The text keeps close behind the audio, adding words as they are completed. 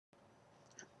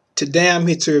Today I'm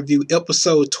here to review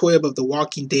episode 12 of The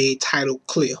Walking Dead titled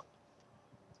Clear.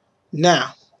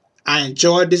 Now, I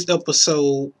enjoyed this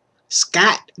episode.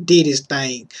 Scott did his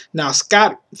thing. Now,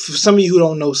 Scott, for some of you who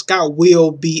don't know, Scott will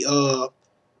be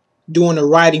doing the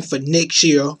writing for next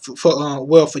year,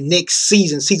 for next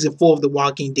season, season 4 of The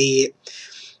Walking Dead.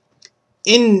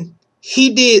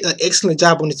 He did an excellent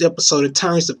job on this episode in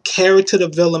terms of character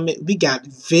development. We got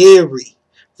very,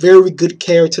 very good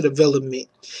character development.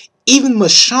 Even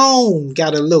Michonne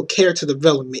got a little character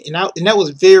development, and that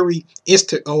was very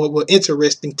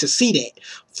interesting to see that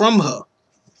from her.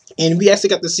 And we actually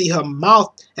got to see her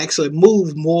mouth actually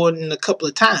move more than a couple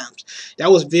of times. That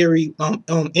was very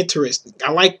interesting.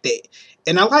 I like that.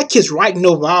 And I like his writing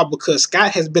overall because Scott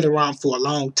has been around for a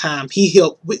long time. He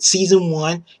helped with season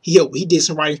 1. He did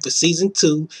some writing for season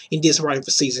 2. He did some writing for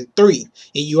season 3.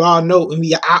 And you all know, and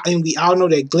we all know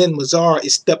that Glenn Mazar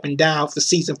is stepping down for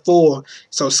season 4.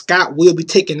 So Scott will be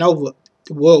taking over.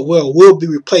 Will be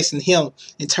replacing him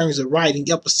in terms of writing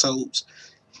episodes.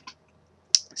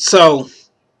 So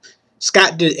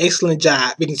Scott did an excellent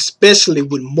job, especially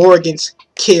with Morgan's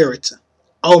character.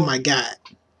 Oh my God.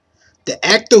 The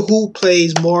actor who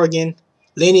plays Morgan,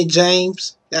 Lenny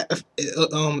James,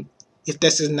 if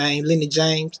that's his name, Lenny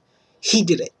James, he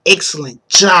did an excellent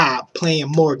job playing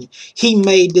Morgan. He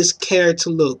made this character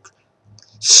look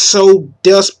so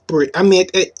desperate. I mean,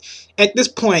 at this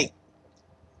point,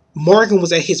 Morgan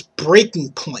was at his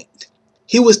breaking point.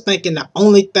 He was thinking the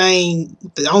only thing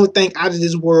out of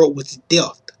this world was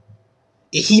death.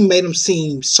 And he made him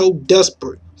seem so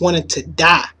desperate, wanting to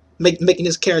die. Making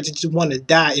his character just want to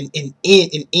die and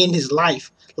end his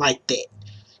life like that.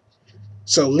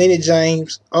 So Lenny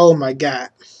James, oh my God,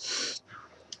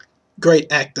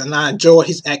 great actor, and I enjoyed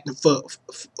his acting for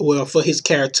his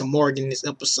character Morgan in this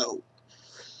episode.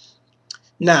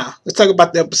 Now let's talk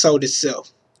about the episode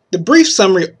itself. The brief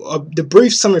summary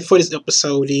for this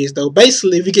episode is, though,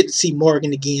 basically we get to see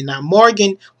Morgan again. Now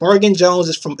Morgan Jones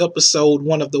is from episode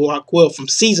 1 of from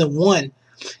season 1.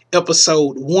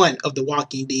 Episode 1 of The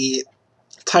Walking Dead,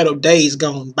 titled Days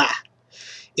Gone By.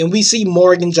 And we see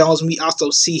Morgan Jones, and we also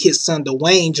see his son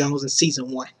Dwayne Jones in season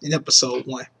 1, in episode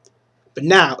 1. But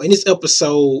now, in this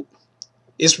episode,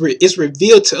 it's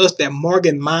revealed to us that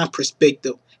Morgan's mind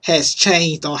perspective has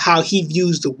changed on how he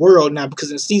views the world now,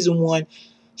 because in season 1,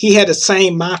 he had the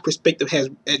same mind perspective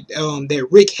that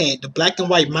Rick had, the black and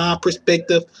white mind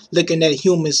perspective, looking at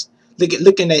humans,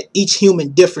 looking at each human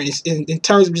different in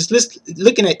terms of just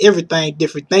looking at everything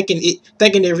different, thinking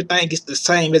everything is the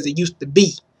same as it used to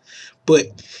be. But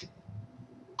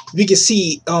we can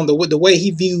see the way he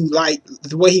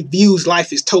views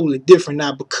life is totally different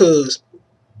now, because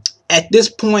at this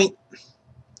point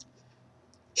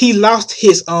he lost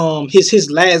his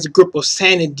last grip of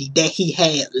sanity that he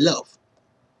had left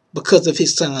because of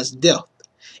his son's death.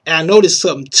 And I noticed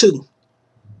something too.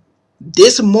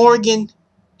 This Morgan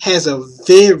has a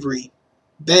very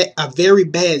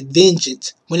bad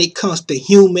vengeance when it comes to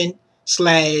human /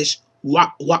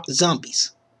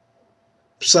 zombies.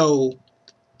 So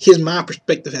his mind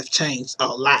perspective has changed a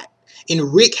lot,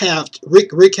 and Rick have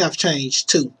changed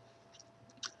too.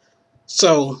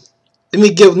 So let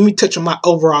me touch on my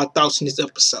overall thoughts in this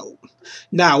episode.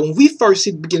 Now, when we first see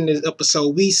the beginning of this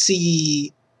episode, we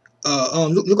see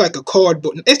look like a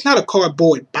cardboard. It's not a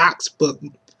cardboard box, but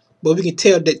we can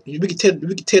tell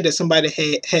that somebody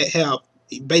had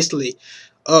basically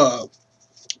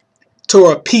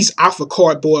tore a piece off a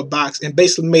cardboard box and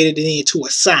basically made it into a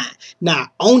sign. Now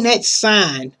on that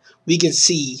sign we can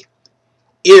see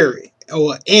Aaron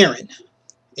on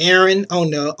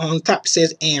the top. It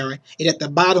says Aaron, and at the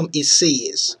bottom it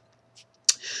says,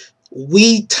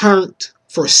 "We turned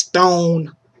for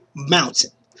Stone Mountain."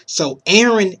 So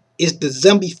Aaron is the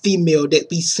zombie female that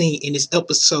we seen in this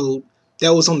episode.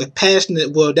 That was on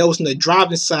the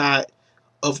driving side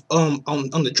of on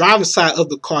the driving side of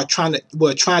the car, trying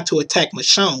to attack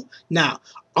Michonne. Now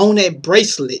on that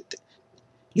bracelet,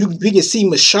 we can see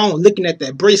Michonne looking at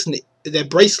that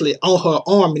bracelet on her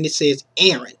arm, and it says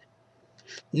Aaron.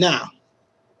 Now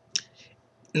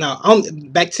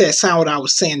back to that sign. What I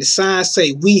was saying, the sign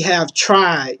say, "We have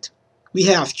tried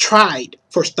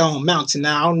for Stone Mountain."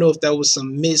 Now I don't know if that was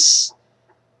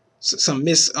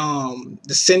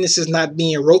the sentences not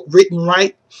being written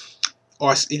right,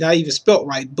 or not even spelt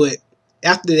right. But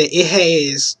after that, it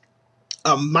has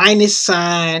a minus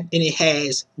sign and it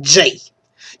has J.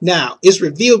 Now it's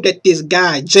revealed that this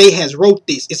guy Jay has wrote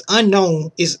this. It's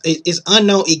unknown. It's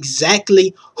unknown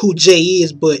exactly who Jay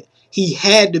is, but he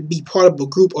had to be part of a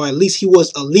group, or at least he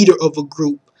was a leader of a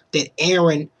group that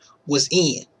Aaron was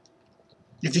in.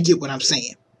 If you get what I'm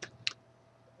saying.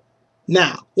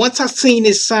 Now, once I seen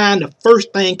this sign, the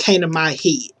first thing came to my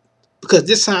head, because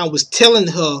this sign was telling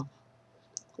her,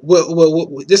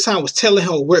 this sign was telling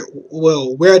her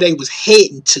where they was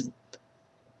heading to.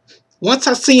 Once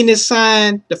I seen this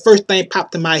sign, the first thing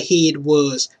popped in my head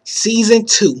was season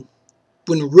 2,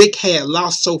 when Rick had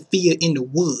lost Sophia in the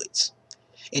woods.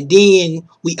 And then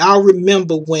we all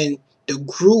remember when the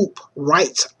group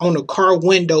writes on the car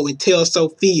window and tells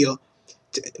Sophia,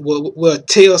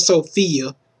 tell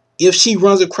Sophia if she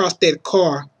runs across that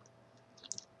car,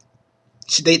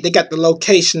 they got the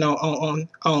location on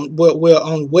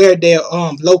where they're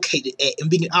located at, and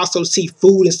we can also see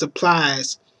food and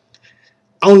supplies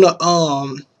on the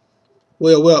on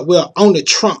the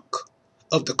trunk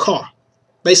of the car,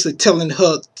 basically telling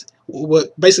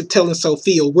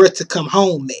Sophia where to come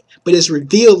home at. But it's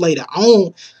revealed later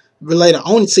on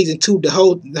in season 2, the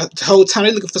whole time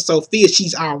they're looking for Sophia,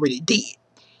 she's already dead.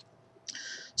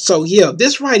 So yeah,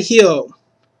 this right here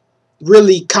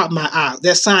really caught my eye.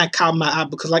 That sign caught my eye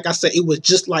because, like I said, it was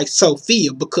just like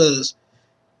Sophia, because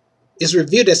it's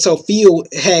revealed that Sophia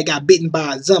had got bitten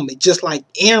by a zombie, just like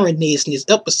Aaron is in this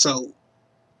episode.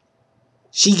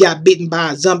 She got bitten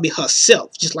by a zombie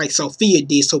herself, just like Sophia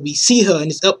did. So we see her in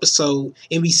this episode,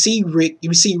 and we see Rick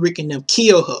and them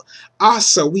kill her.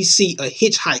 Also, we see a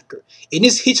hitchhiker, and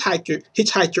this hitchhiker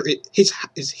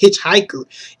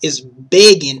is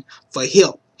begging for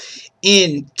help.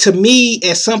 And to me,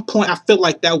 at some point, I felt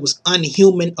like that was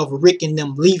unhuman of Rick and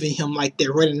them leaving him like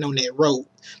they're running on that road,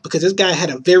 because this guy had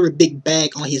a very big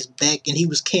bag on his back and he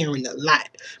was carrying a lot.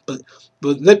 But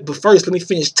first, let me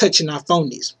finish touching off on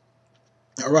this.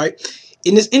 All right,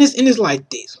 and it's like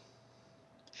this.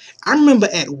 I remember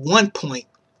at one point,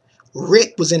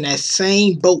 Rick was in that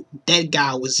same boat that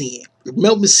guy was in.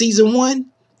 Remember season 1,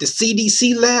 the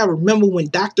CDC lab? Remember when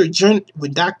Dr. Jenner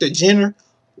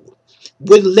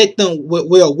wouldn't let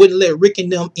Rick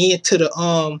and them into the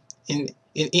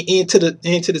into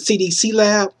the CDC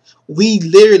lab? We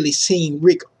literally seen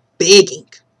Rick begging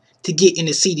to get in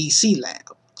the CDC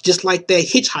lab, just like that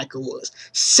hitchhiker was.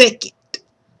 Second,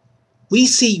 we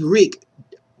see Rick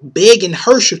begging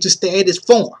Herschel to stay at his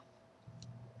farm.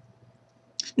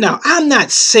 Now, I'm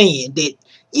not saying that.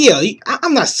 Yeah,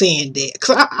 I'm not saying that,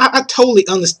 because I totally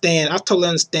understand. I totally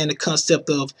understand the concept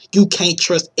of you can't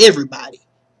trust everybody.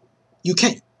 You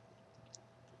can't.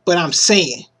 But I'm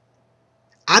saying,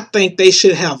 I think they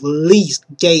should have at least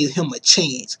gave him a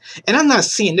chance. And I'm not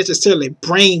saying necessarily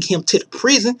bring him to the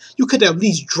prison. You could have at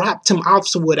least dropped him off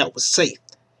somewhere that was safe.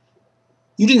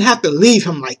 You didn't have to leave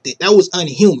him like that. That was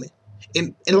unhuman.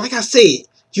 And like I said,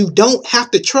 you don't have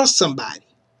to trust somebody,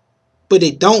 but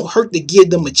it don't hurt to give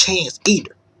them a chance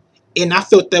either. And I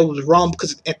felt that was wrong,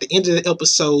 because at the end of the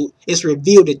episode, it's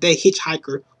revealed that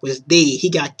hitchhiker was dead. He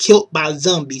got killed by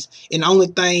zombies, and the only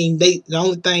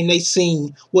thing they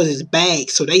seen was his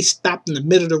bag. So they stopped in the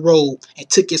middle of the road and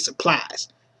took his supplies.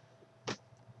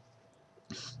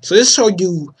 So this shows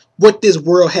you what this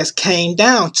world has came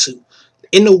down to.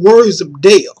 In the words of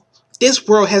Dale, this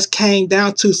world has came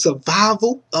down to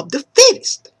survival of the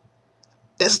fittest.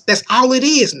 That's all it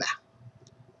is now.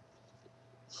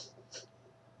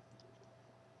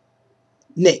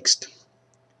 Next,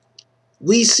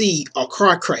 we see a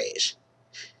car crash.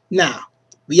 Now,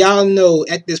 we all know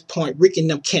at this point, Rick and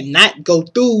them cannot go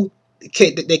through.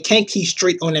 They can't keep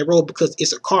straight on that road because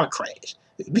it's a car crash.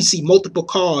 We see multiple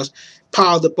cars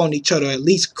piled up on each other, at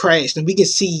least crashed, and we can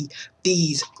see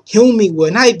these human,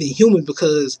 well, not even human,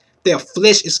 because their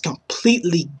flesh is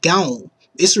completely gone.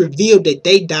 It's revealed that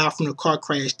they died from the car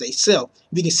crash themselves.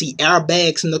 We can see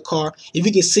airbags in the car. If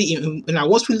we can see, and now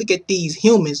once we look at these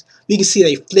humans, we can see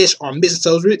their flesh are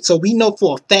missing. So we know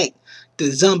for a fact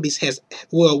the zombies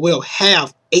will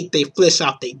have ate their flesh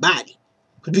off their body.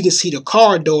 Because we can see the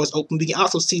car doors open. We can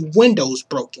also see windows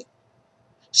broken.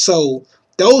 So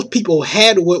those people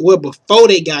had, well, before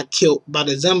they got killed by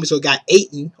the zombies or got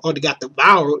eaten or they got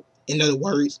devoured, in other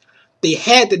words, they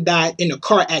had to die in a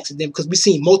car accident, because we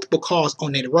see multiple cars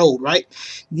on that road, right?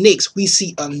 Next, we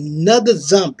see another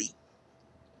zombie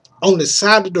on the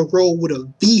side of the road with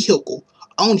a vehicle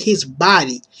on his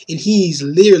body, and he's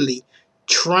literally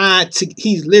trying to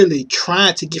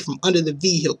get from under the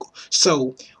vehicle.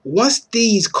 So once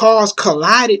these cars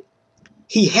collided,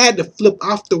 he had to flip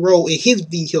off the road in his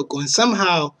vehicle, and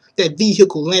somehow that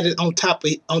vehicle landed on top of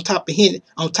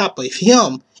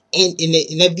him. And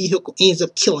that vehicle ends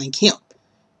up killing him.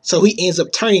 So he ends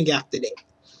up turning after that.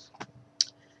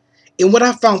 And what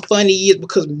I found funny is,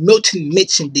 because Milton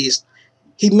mentioned this,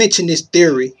 he mentioned this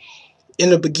theory in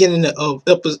the beginning of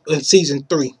season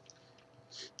 3.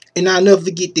 And I'll never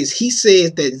forget this. He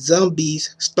says that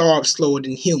zombies starve slower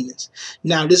than humans.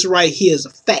 Now, this right here is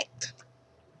a fact.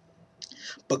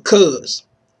 Because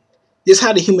this is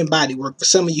how the human body works. For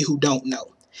some of you who don't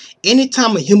know,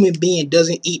 anytime a human being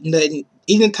doesn't eat nothing,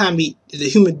 anytime the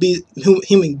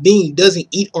human being doesn't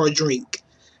eat or drink,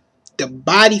 the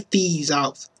body feeds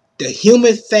off the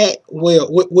human fat, well,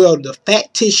 the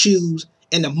fat tissues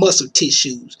and the muscle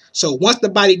tissues. So once the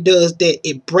body does that,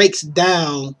 it breaks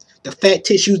down the fat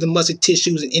tissues, the muscle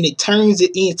tissues, and it turns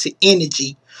it into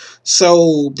energy,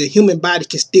 so the human body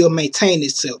can still maintain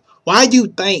itself. Why do you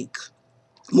think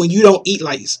when you don't eat,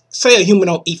 like say a human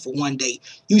don't eat for one day,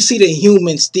 you see the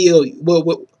human still,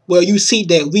 well, you see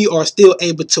that we are still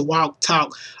able to walk,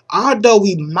 talk, although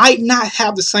we might not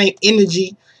have the same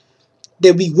energy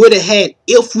that we would have had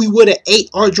if we would have ate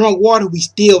or drunk water. We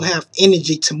still have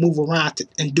energy to move around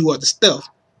and do other stuff.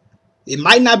 It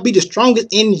might not be the strongest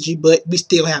energy, but we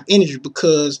still have energy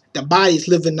because the body is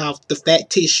living off the fat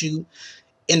tissue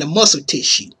and the muscle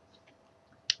tissue.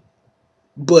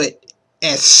 But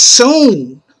as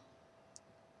soon,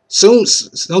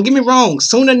 don't get me wrong,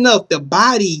 soon enough, the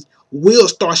body will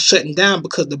start shutting down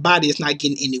because the body is not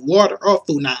getting any water or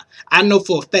food. Now, I know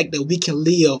for a fact that we can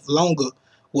live longer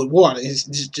with water, it's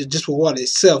just with water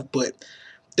itself, but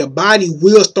the body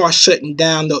will start shutting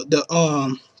down.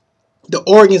 The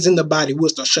organs in the body will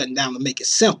start shutting down. To make it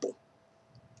simple,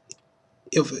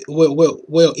 if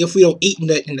we don't eat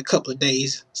nothing in a couple of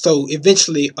days, so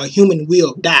eventually a human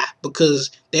will die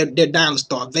because they're dying of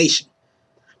starvation.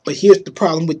 But here's the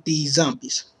problem with these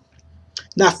zombies.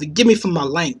 Now, forgive me for my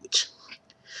language.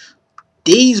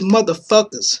 These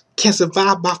motherfuckers can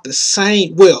survive off the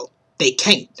same. Well, they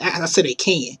can't. I said they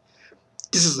can.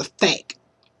 This is a fact.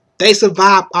 They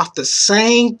survive off the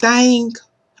same thing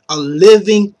a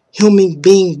living human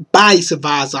being body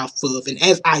survives off of. And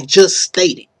as I just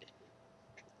stated,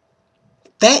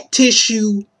 fat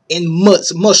tissue and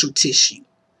muscle tissue.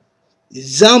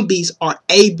 Zombies are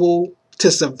able to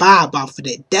survive off of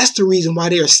that. That's the reason why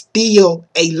they're still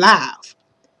alive.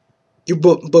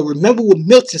 But remember what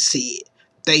Milton said.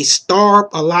 They starve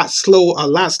a lot slower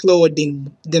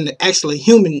than the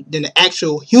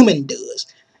actual human does.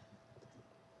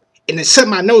 And there's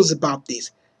something I noticed about this.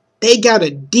 They got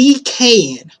a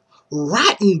decaying,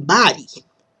 rotten body,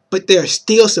 but they're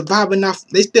still surviving off.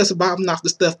 They still surviving off the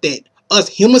stuff that us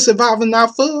humans surviving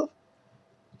off of.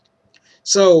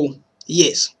 So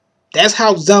yes, that's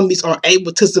how zombies are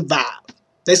able to survive.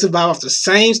 They survive off the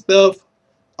same stuff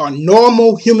a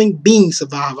normal human beings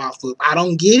survive off of. I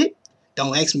don't get it.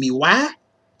 Don't ask me why.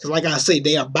 Because like I say,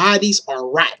 their bodies are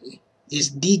rotten. It's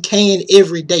decaying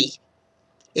every day.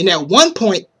 And at one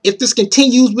point, if this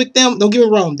continues with them, don't get me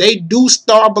wrong, they do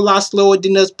starve a lot slower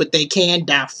than us, but they can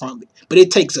die from it. But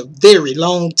it takes a very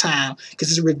long time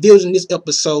because it's revealed in this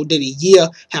episode that a year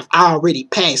have already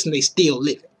passed and they still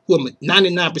living. Well,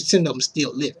 99% of them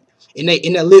still living. And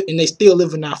they still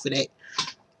living off of that.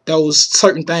 Those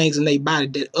certain things in their body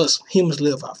that us humans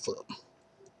live off of.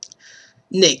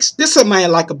 Next, this is something I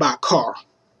like about Carl.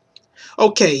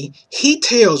 Okay, he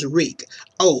tells Rick,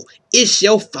 oh, it's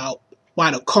your fault why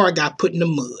the car got put in the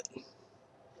mud.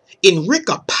 And Rick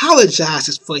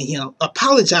apologizes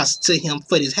to him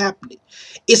for this happening.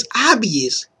 It's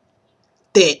obvious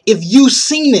that if you've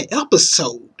seen the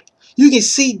episode, you can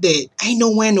see that ain't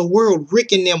nowhere in the world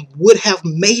Rick and them would have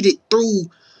made it through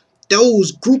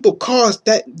those group of cars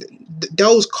that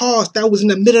was in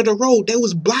the middle of the road. They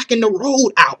was blocking the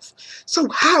road out. So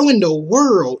how in the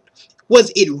world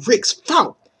was it Rick's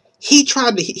fault? He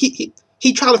tried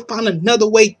to find another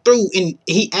way through, and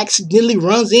he accidentally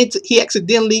runs into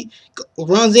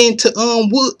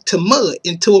mud,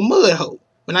 into a mud hole.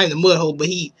 Well, not in a mud hole, but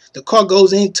the car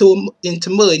goes into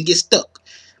mud and gets stuck.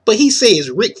 But he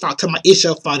says Rick's fault, talking about it's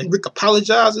your fault, and Rick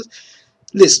apologizes.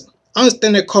 Listen, I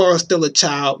understand that Carl is still a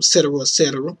child, etc.,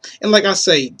 etc. And like I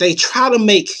say, they try to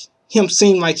make him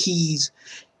seem like he's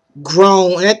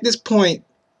grown. And at this point,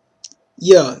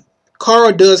 yeah,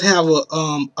 Carl does have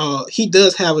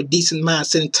a decent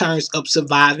mindset in terms of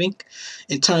surviving,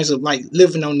 in terms of like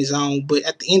living on his own. But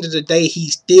at the end of the day,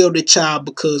 he's still the child,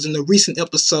 because in the recent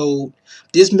episode,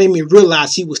 this made me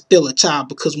realize he was still a child,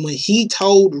 because when he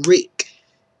told Rick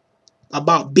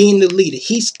about being the leader,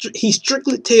 he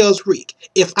strictly tells Rick,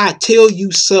 if I tell you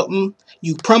something,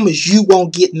 you promise you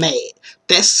won't get mad.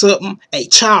 That's something a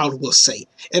child will say.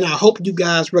 And I hope you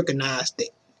guys recognize that.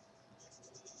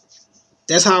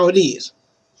 That's how it is.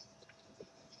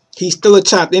 He's still a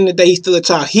child. At the end of the day, he's still a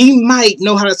child. He might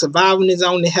know how to survive on his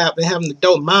own and have an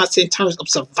adult mindset in terms of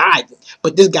surviving.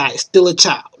 But this guy is still a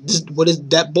child.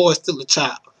 That boy is still a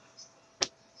child.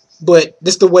 But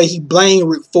this is the way he blamed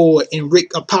Rick for it, and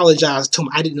Rick apologized to him.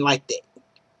 I didn't like that,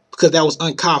 because that was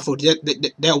uncalled for.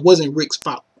 That wasn't Rick's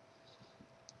fault.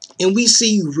 And we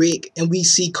see Rick and we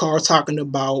see Carl talking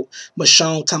about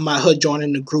Michonne, talking about her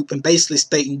joining the group and basically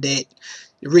stating that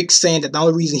Rick saying that the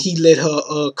only reason he let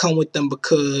her come with them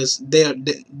because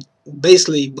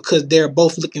basically because they're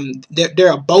both looking,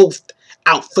 they're both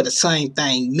out for the same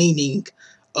thing, meaning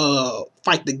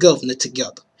fight the governor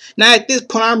together. Now at this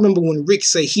point, I remember when Rick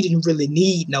said he didn't really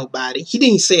need nobody. He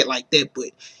didn't say it like that,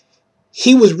 but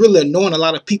he was really annoying a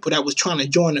lot of people that was trying to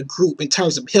join the group in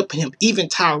terms of helping him, even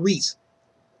Tyrese.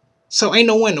 So ain't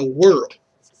no one in the world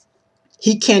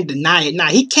he can't deny it. Now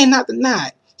he cannot deny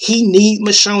it. He needs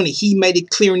Michonne. He made it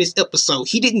clear in this episode.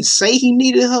 He didn't say he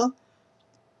needed her,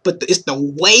 but it's the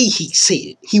way he said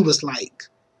it. He was like,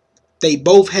 they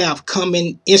both have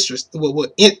common interest.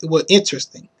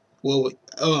 Interesting.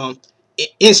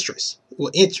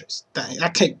 Interest. Dang, I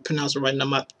can't pronounce it right now.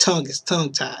 My tongue is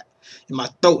tongue tied, and my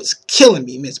throat is killing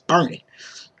me. It's burning.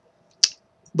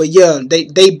 But yeah,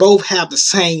 they both have the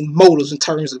same motives in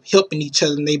terms of helping each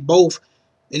other, and they both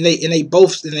trying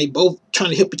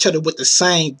to help each other with the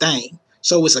same thing.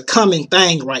 So it's a common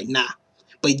thing right now.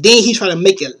 But then he trying to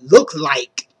make it look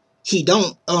like he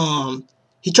don't.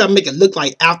 He try to make it look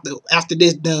like after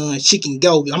this done, she can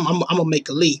go. I'm gonna make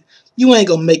her leave. You ain't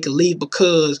gonna make her leave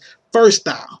because first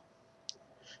off,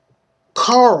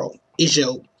 Carl is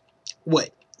your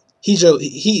what? He's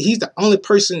the only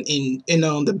person in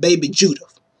the baby Judith.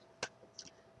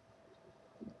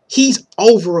 He's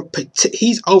over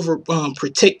protective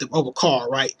over Carl,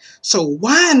 right? So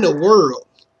why in the world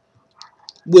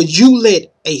would you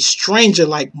let a stranger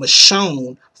like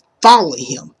Michonne follow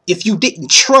him if you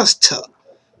didn't trust her?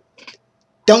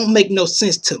 Don't make no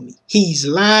sense to me. He's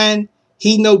lying.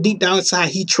 He know deep down inside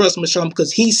he trusts Michonne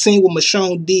because he's seen what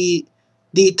Michonne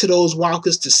did to those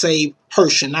walkers to save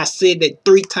Hershel. And I said that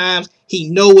 3 times. He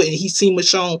know it, and he seen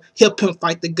Michonne help him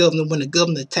fight the governor when the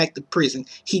governor attacked the prison.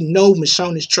 He know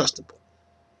Michonne is trustable.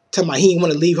 Tell me he didn't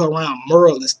want to leave her around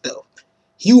Merle and stuff.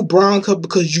 You brought her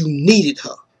because you needed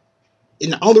her.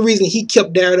 And the only reason he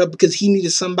kept Daryl up because he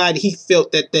needed somebody he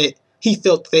felt that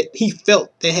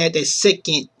had that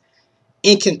second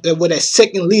with that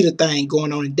second leader thing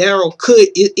going on. And Daryl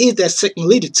is that second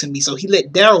leader to me. So he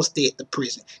let Daryl stay at the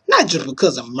prison. Not just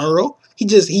because of Merle. He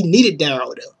needed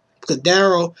Daryl there. Because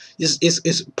Daryl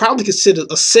is probably considered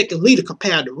a second leader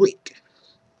compared to Rick.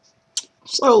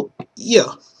 So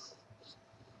yeah.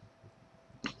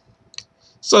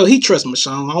 So he trusts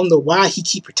Michonne. I don't know why he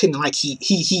keep pretending like I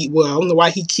don't know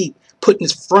why he keep putting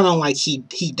his front on like he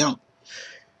don't.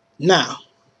 Now,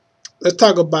 let's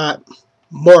talk about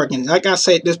Morgan. Like I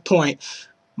said at this point,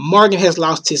 Morgan has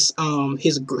lost his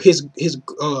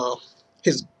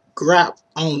grip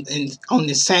on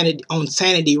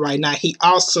sanity right now. He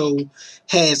also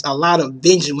has a lot of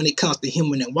vengeance when it comes to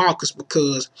him and walkers,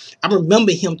 because I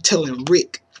remember him telling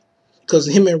Rick, because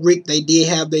him and Rick, they did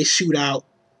have their shootout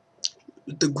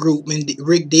with the group, and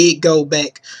Rick did go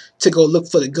back to go look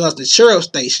for the guns in the sheriff's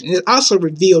station. And it also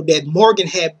revealed that Morgan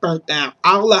had burnt down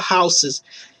all the houses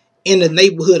in the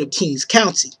neighborhood of Kings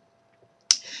County.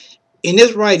 And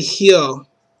this right here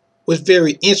was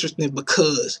very interesting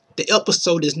because the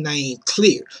episode is named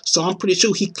Clear. So I'm pretty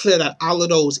sure he cleared out all of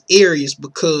those areas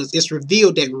because it's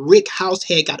revealed that Rick's house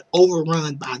had got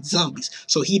overrun by zombies.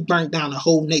 So he burnt down the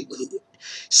whole neighborhood.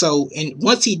 So, and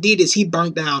once he did this, he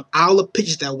burnt down all the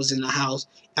pictures that was in the house.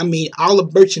 I mean, all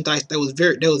the merchandise that was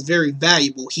very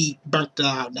valuable. He burnt it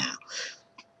all down.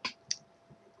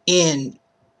 And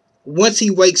once he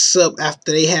wakes up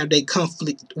after they have their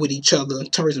conflict with each other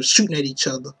in terms of shooting at each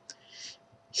other,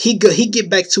 he get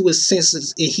back to his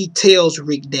senses, and he tells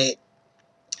Rick that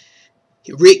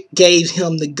Rick gave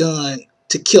him the gun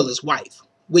to kill his wife,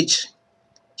 which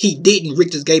he didn't.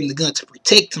 Rick just gave him the gun to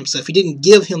protect himself. He didn't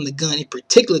give him the gun in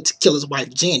particular to kill his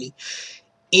wife, Jenny.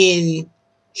 And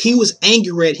he was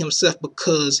angry at himself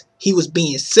because he was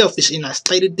being selfish. And I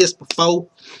stated this before.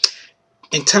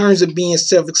 In terms of being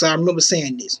selfish, I remember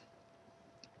saying this.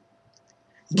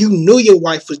 You knew your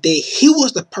wife was dead. He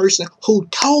was the person who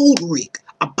told Rick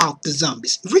about the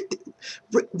zombies.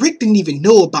 Rick didn't even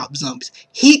know about zombies.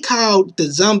 He called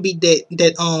the zombie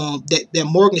that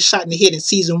Morgan shot in the head in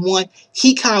season 1.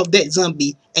 He called that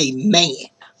zombie a man.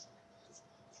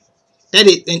 That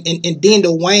is, and then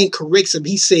Dwayne corrects him.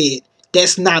 He said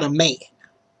that's not a man.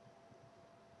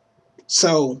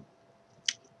 So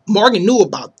Morgan knew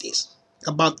about this,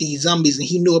 about these zombies, and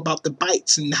he knew about the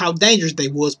bites and how dangerous they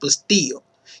was. But still,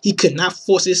 he could not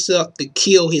force himself to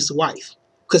kill his wife.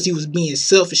 Because he was being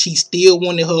selfish. He still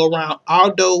wanted her around.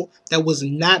 Although that was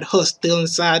not her still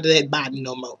inside of that body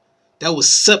no more. That was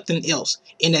something else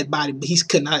in that body. But he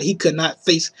could not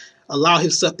allow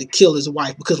himself to kill his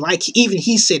wife. Because like even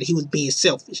he said he was being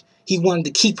selfish. He wanted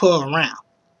to keep her around.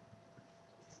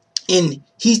 And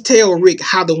he tell Rick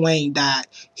how Dwayne died.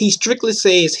 He strictly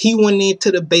says he went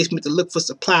into the basement to look for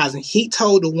supplies, and he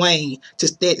told Dwayne to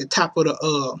stay at the top of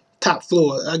the top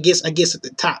floor. I guess at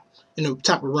the top, in the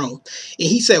top of the room. And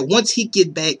he said once he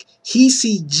get back, he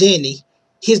see Jenny,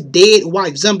 his dead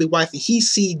wife, zombie wife, and he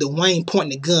see Dwayne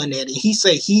pointing a gun at it. He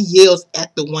said he yells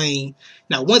at Dwayne.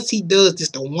 Now once he does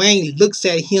this, Dwayne looks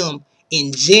at him,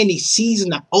 and Jenny sees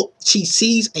she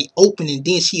sees a opening,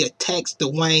 then she attacks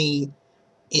Dwayne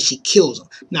and she kills him.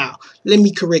 Now, let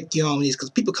me correct you on this, because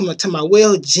people come up to me,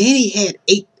 well, Jenny had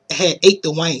ate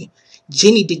Dwayne.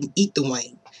 Jenny didn't eat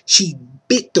Dwayne. She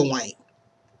bit Dwayne.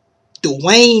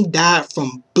 Dwayne died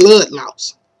from blood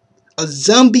loss. A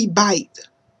zombie bite.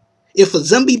 If a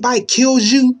zombie bite kills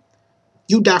you,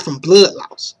 you die from blood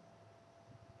loss.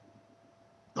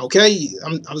 Okay?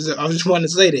 I just wanting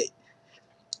to say that.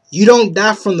 You don't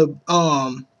die from the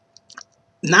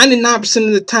 99%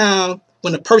 of the time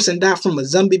when a person dies from a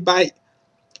zombie bite,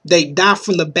 they die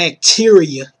from the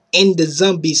bacteria in the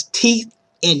zombie's teeth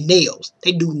and nails.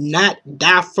 They do not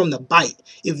die from the bite.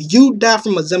 If you die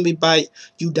from a zombie bite,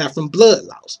 you die from blood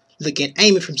loss. Look at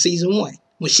Amy from season 1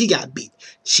 when she got bit.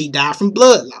 She died from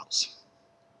blood loss.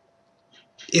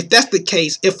 If that's the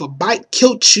case, if a bite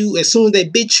killed you as soon as they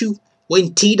bit you,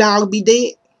 wouldn't T-Dog be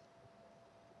dead?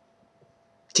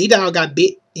 T-Dog got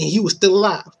bit and he was still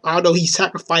alive. Although he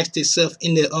sacrificed himself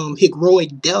in the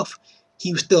heroic death,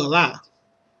 he was still alive.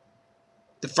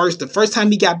 The first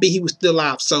time he got bit, he was still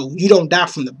alive. So you don't die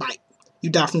from the bite. You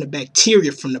die from the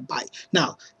bacteria from the bite.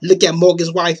 Now, look at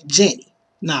Morgan's wife, Jenny.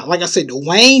 Now, like I said,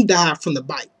 Dwayne died from the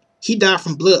bite. He died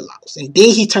from blood loss. And then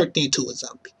he turned into a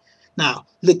zombie. Now,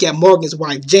 look at Morgan's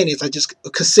wife, Jenny, as I just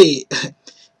said.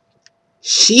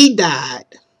 She died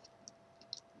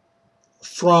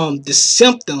from the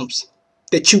symptoms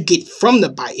that you get from the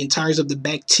bite in terms of the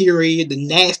bacteria, the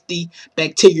nasty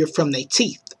bacteria from their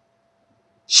teeth.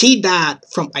 She died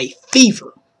from a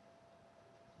fever.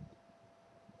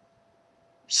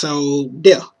 So,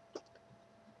 yeah.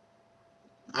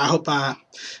 I hope I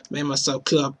made myself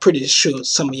clear. I'm pretty sure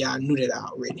some of y'all knew that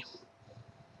already.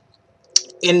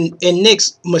 And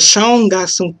next, Michonne got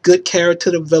some good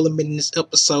character development in this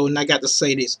episode, and I got to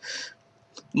say this.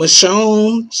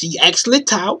 Michonne, she actually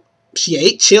talked. She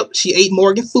ate Chip. She ate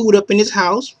Morgan food up in his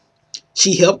house.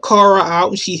 She helped Carl out,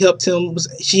 and she helped him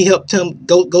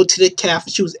go to the cafe.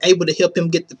 She was able to help him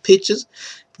get the pictures,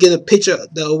 get a picture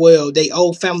of the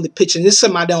old family picture. And this is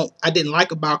something I didn't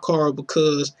like about Carl,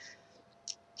 because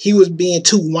he was being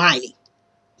too whiny.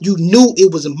 You knew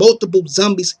it was multiple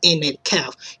zombies in that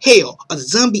calf. Hell, a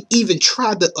zombie even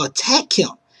tried to attack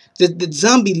him. The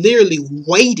zombie literally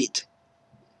waited.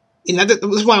 And that's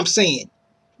what I'm saying.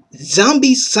 Some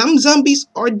zombies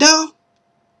are dumb,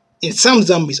 and some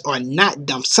zombies are not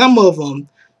dumb. Some of them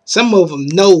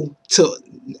know to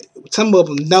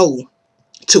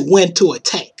when to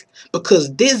attack.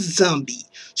 Because this zombie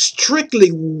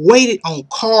strictly waited on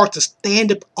Carl to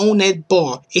stand up on that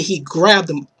bar, and he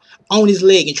grabbed him on his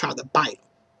leg and tried to bite him.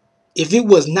 If it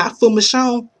was not for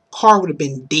Michonne, Carl would have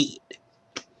been dead.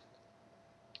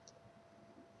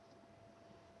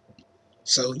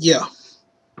 So yeah.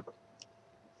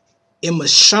 And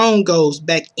Michonne goes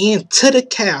back into the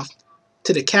cafe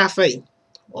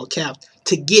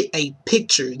to get a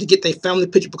picture, to get their family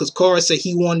picture, because Carl said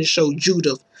he wanted to show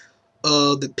Judith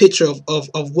the picture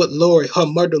of what her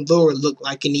mother Laura looked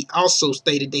like, and he also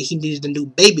stated that he needed a new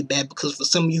baby bag, because for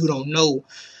some of you who don't know,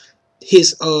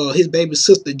 his baby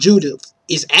sister Judith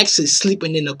is actually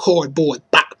sleeping in a cardboard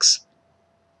box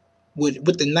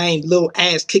with the name Little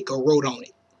Ass Kicker wrote on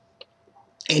it.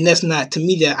 And that's not, to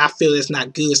me, that I feel that's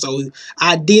not good. So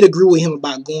I did agree with him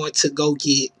about going to go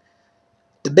get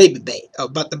the baby bag,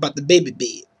 about the baby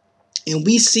bed. And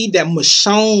we see that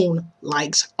Michonne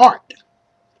likes art,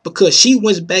 because she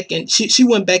went back in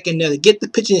there to get the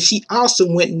picture, and she also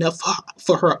went in there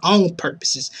for her own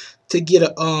purposes to get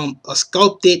a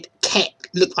sculpted cat,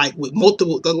 look like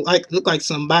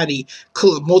somebody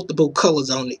colored multiple colors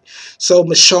on it. So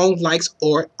Michonne likes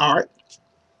art.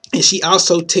 And she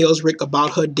also tells Rick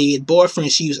about her dead boyfriend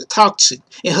she used to talk to.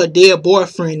 And her dead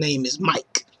boyfriend name is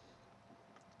Mike.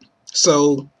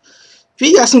 So,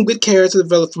 she got some good character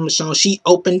development from Michonne. She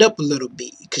opened up a little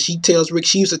bit, because she tells Rick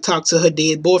she used to talk to her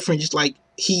dead boyfriend just like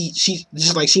she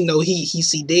know he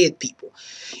see dead people.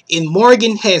 And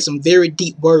Morgan has some very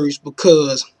deep words,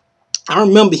 because I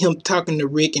remember him talking to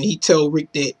Rick, and he told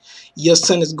Rick that your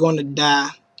son is going to die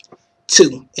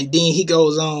too. And then he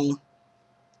goes on.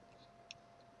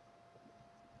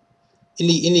 And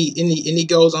he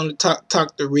goes on to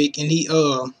talk to Rick, and he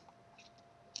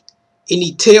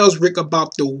tells Rick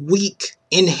about the weak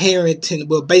inheriting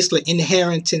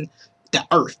the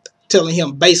earth, telling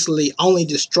him basically only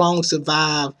the strong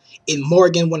survive, and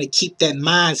Morgan want to keep that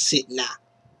mindset now.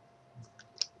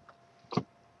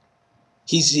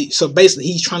 So basically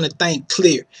he's trying to think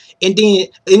clear. And then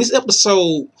in this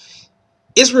episode,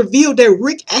 it's revealed that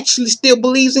Rick actually still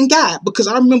believes in God, because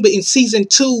I remember in season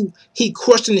 2 he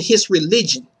questioned his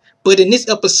religion, but in this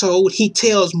episode he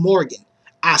tells Morgan,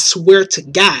 I swear to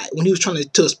God, when he was trying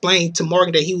to explain to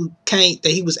Morgan that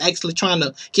he was actually trying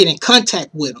to get in contact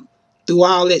with him through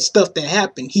all that stuff that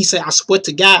happened. He said, I swear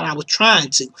to God, I was trying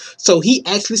to. So he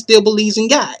actually still believes in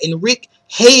God. And Rick's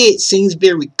head seems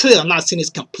very clear. I'm not saying it's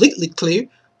completely clear,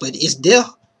 but it's there.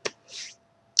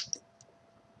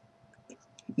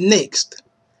 Next,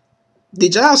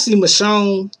 did y'all see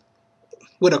Michonne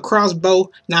with a crossbow?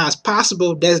 Now, it's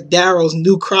possible that's Daryl's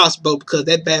new crossbow, because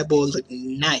that bad boy looks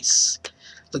nice.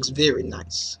 Looks very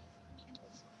nice.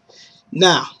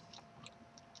 Now,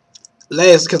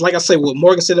 last, because like I said, what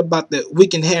Morgan said about the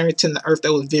weak inherent in the earth,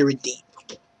 that was very deep.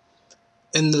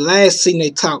 In the last scene they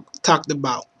talked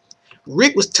about,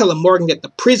 Rick was telling Morgan that the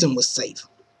prison was safe,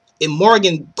 and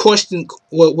Morgan questioned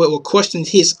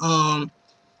his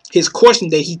question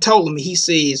that he told him. He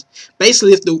says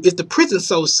basically, if the prison's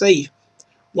so safe,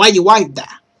 why your wife die?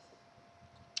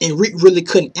 And Rick really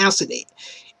couldn't answer that.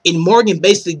 And Morgan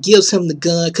basically gives him the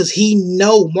gun because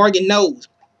Morgan knows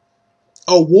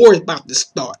a war is about to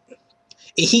start.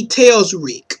 And he tells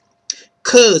Rick,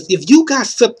 cuz if you got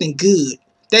something good,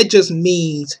 that just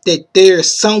means that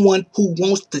there's someone who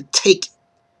wants to take it.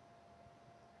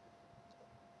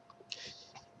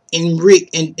 And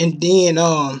Rick and then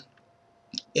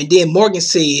Morgan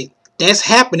said, that's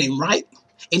happening, right?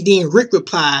 And then Rick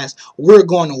replies, we're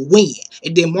going to win.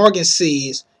 And then Morgan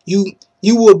says, you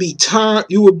will be torn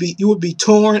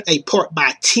apart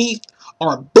by teeth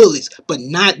or bullets, but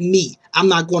not me. I'm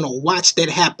not going to watch that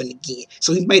happen again.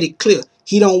 So he made it clear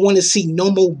he don't want to see no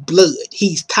more blood.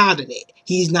 He's tired of that.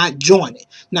 He's not joining.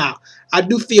 Now, I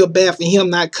do feel bad for him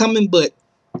not coming, but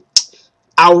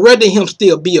I'd rather him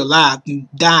still be alive than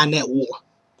die in that war.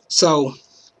 So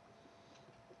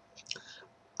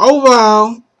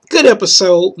overall, good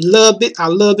episode. Loved it. I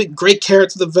love it. Great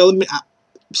character development.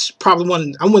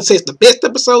 Probably I wouldn't say it's the best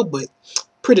episode, but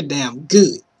pretty damn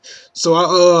good. So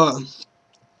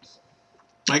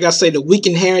like I say, the weak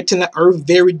inherent in the earth,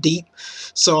 very deep.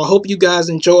 So I hope you guys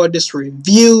enjoyed this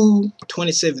review.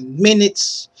 27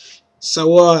 minutes.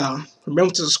 So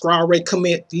remember to subscribe, rate,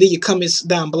 comment, leave your comments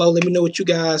down below. Let me know what you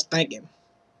guys thinking.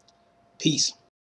 Peace.